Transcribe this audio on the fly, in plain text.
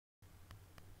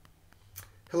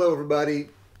Hello everybody.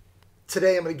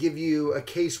 Today I'm going to give you a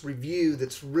case review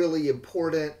that's really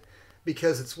important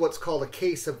because it's what's called a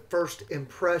case of first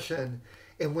impression.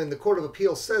 And when the Court of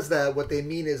Appeals says that, what they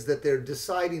mean is that they're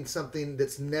deciding something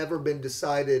that's never been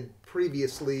decided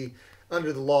previously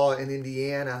under the law in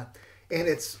Indiana. And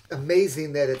it's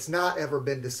amazing that it's not ever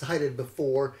been decided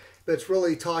before, but it's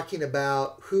really talking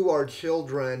about who are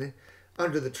children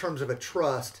under the terms of a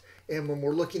trust. And when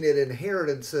we're looking at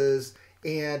inheritances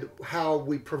and how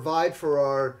we provide for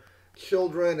our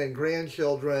children and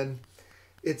grandchildren,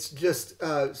 it's just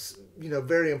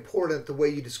very important the way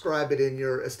you describe it in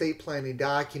your estate planning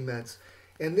documents.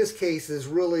 And this case is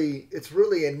really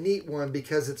a neat one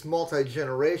because it's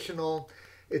multi-generational.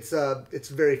 It's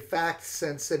very fact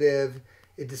sensitive.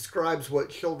 It describes what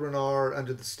children are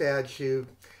under the statute,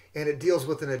 and it deals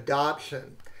with an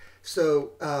adoption.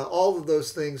 So all of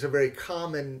those things are very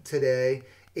common today.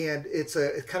 And it's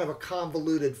kind of a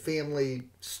convoluted family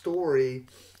story,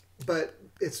 but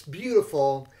it's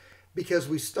beautiful because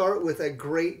we start with a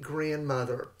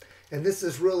great-grandmother. And this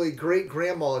is really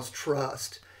great-grandma's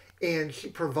trust. And she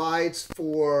provides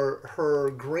for her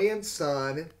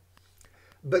grandson,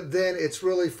 but then it's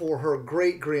really for her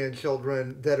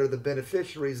great-grandchildren that are the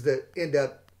beneficiaries that end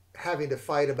up having to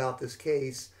fight about this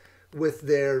case with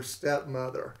their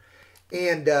stepmother.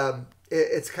 And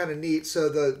it's kind of neat. So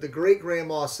the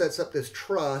great-grandma sets up this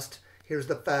trust. Here's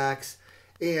the facts.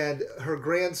 And her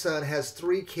grandson has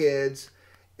 3 kids,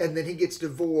 and then he gets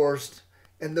divorced,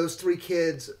 and those 3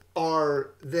 kids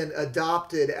are then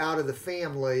adopted out of the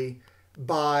family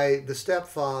by the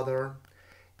stepfather.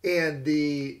 And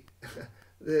the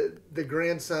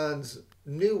grandson's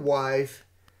new wife,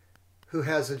 who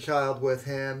has a child with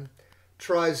him,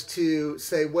 tries to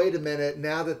say, wait a minute,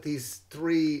 now that these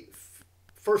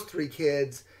first 3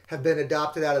 kids have been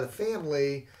adopted out of the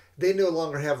family, they no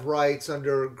longer have rights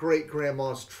under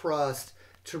great-grandma's trust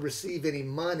to receive any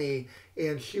money,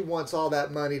 and she wants all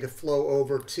that money to flow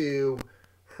over to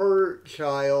her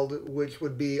child, which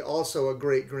would be also a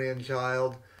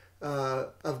great-grandchild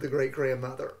of the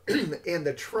great-grandmother. And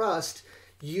the trust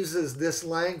uses this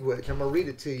language. I'm going to read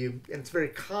it to you, and it's very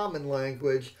common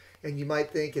language, and you might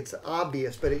think it's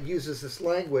obvious, but it uses this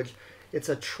language. It's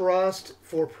a trust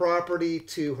for property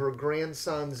to her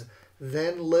grandson's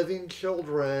then living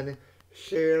children,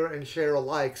 share and share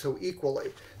alike, so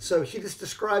equally. So she just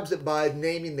describes it by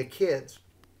naming the kids.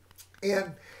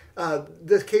 And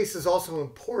this case is also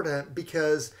important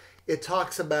because it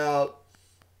talks about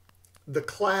the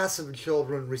class of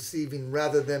children receiving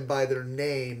rather than by their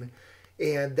name.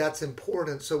 And that's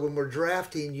important. So when we're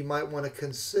drafting, you might want to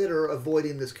consider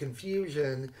avoiding this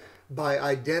confusion by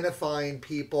identifying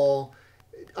people,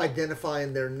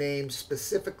 identifying their names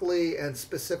specifically, and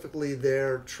specifically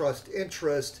their trust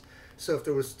interest. So if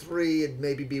there was 3, it'd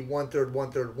maybe be 1/3,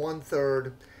 1/3,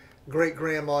 1/3.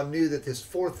 Great-grandma knew that this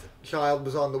 4th child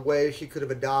was on the way. She could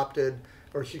have adopted,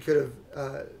 or she could have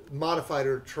modified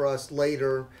her trust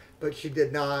later, but she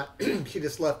did not. She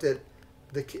just left it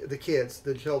the kids,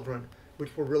 the children,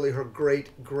 which were really her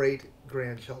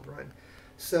great-great-grandchildren.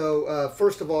 So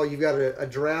first of all, you've got a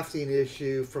drafting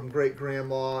issue from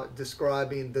great-grandma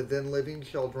describing the then living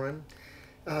children.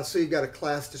 So you've got a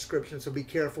class description, so be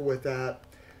careful with that.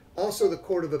 Also, the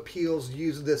Court of Appeals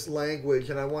used this language,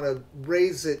 and I want to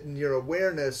raise it in your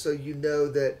awareness so you know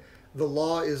that the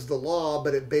law is the law,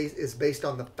 but it is based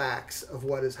on the facts of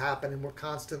what has happened, and we're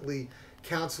constantly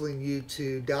counseling you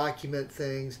to document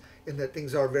things and that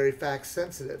things are very fact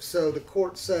sensitive. So the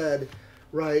court said,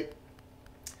 right,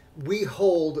 we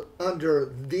hold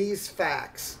under these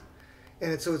facts,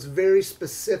 and so it's very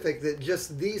specific that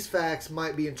just these facts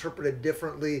might be interpreted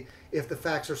differently if the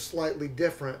facts are slightly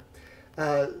different,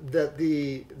 that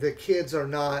the kids are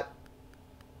not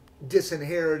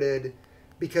disinherited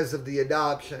because of the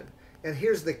adoption. And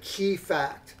here's the key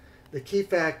fact. The key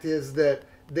fact is that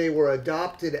they were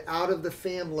adopted out of the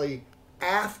family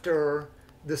after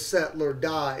the settler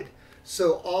died.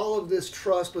 So all of this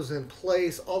trust was in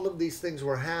place, all of these things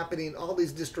were happening, all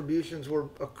these distributions were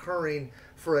occurring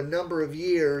for a number of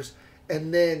years,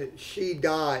 and then she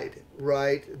died,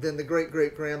 right? Then the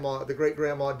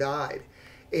great-grandma died.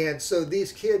 And so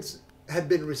these kids had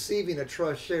been receiving a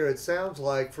trust share, it sounds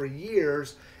like, for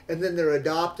years, and then they're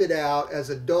adopted out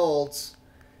as adults,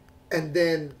 and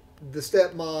then the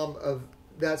stepmom of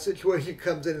that situation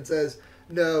comes in and says,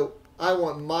 no, I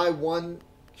want my one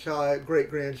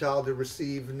great-grandchild to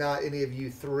receive, not any of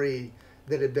you 3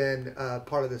 that had been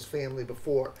part of this family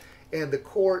before. And the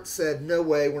court said, no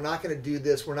way, we're not going to do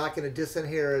this. We're not going to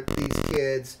disinherit these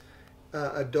kids,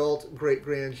 adult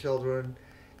great-grandchildren.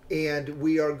 and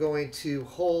we are going to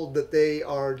hold that they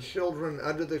are children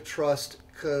under the trust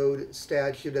code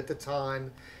statute at the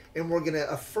time, and we're going to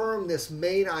affirm this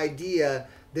main idea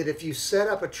that if you set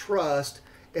up a trust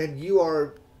and you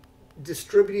are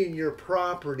distributing your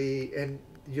property and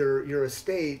your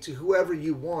estate to whoever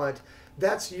you want,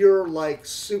 that's your like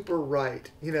super right.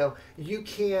 You know, you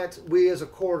can't, we as a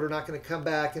court are not going to come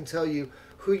back and tell you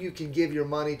who you can give your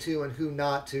money to and who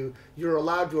not to. You're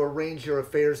allowed to arrange your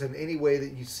affairs in any way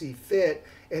that you see fit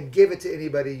and give it to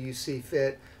anybody you see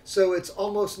fit. So it's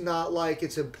almost not like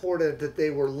it's important that they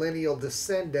were lineal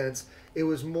descendants. It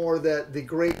was more that the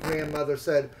great grandmother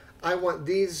said, I want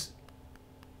these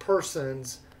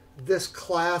persons, this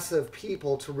class of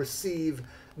people, to receive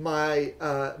my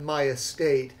my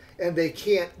estate, and they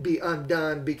can't be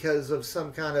undone because of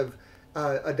some kind of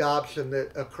adoption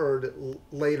that occurred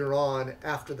later on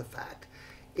after the fact.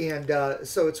 And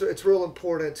so it's real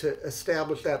important to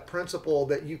establish that principle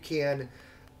that you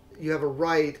have a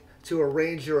right to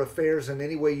arrange your affairs in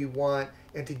any way you want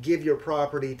and to give your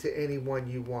property to anyone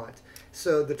you want.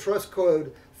 So the trust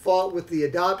code fought with the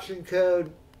adoption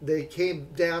code. They came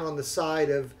down on the side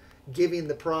of giving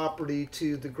the property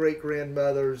to the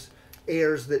great-grandmother's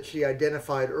heirs that she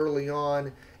identified early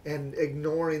on and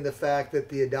ignoring the fact that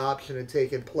the adoption had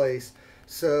taken place.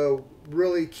 So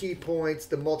really key points: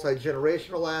 the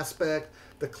multi-generational aspect,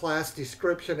 the class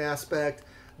description aspect,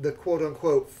 the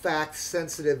quote-unquote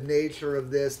fact-sensitive nature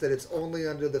of this, that it's only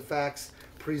under the facts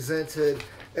presented,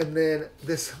 and then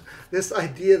this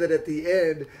idea that at the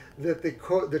end that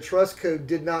the trust code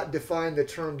did not define the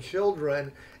term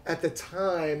children at the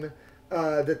time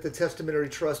that the testamentary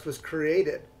trust was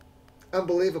created.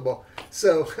 Unbelievable.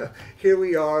 So here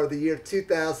we are, the year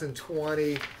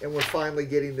 2020, and we're finally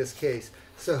getting this case.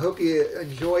 So hope you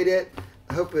enjoyed it.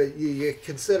 I hope you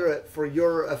consider it for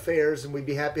your affairs, and we'd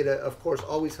be happy to, of course,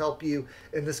 always help you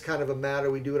in this kind of a matter.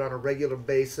 We do it on a regular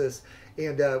basis,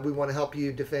 and we want to help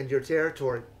you defend your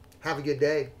territory. Have a good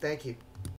day. Thank you.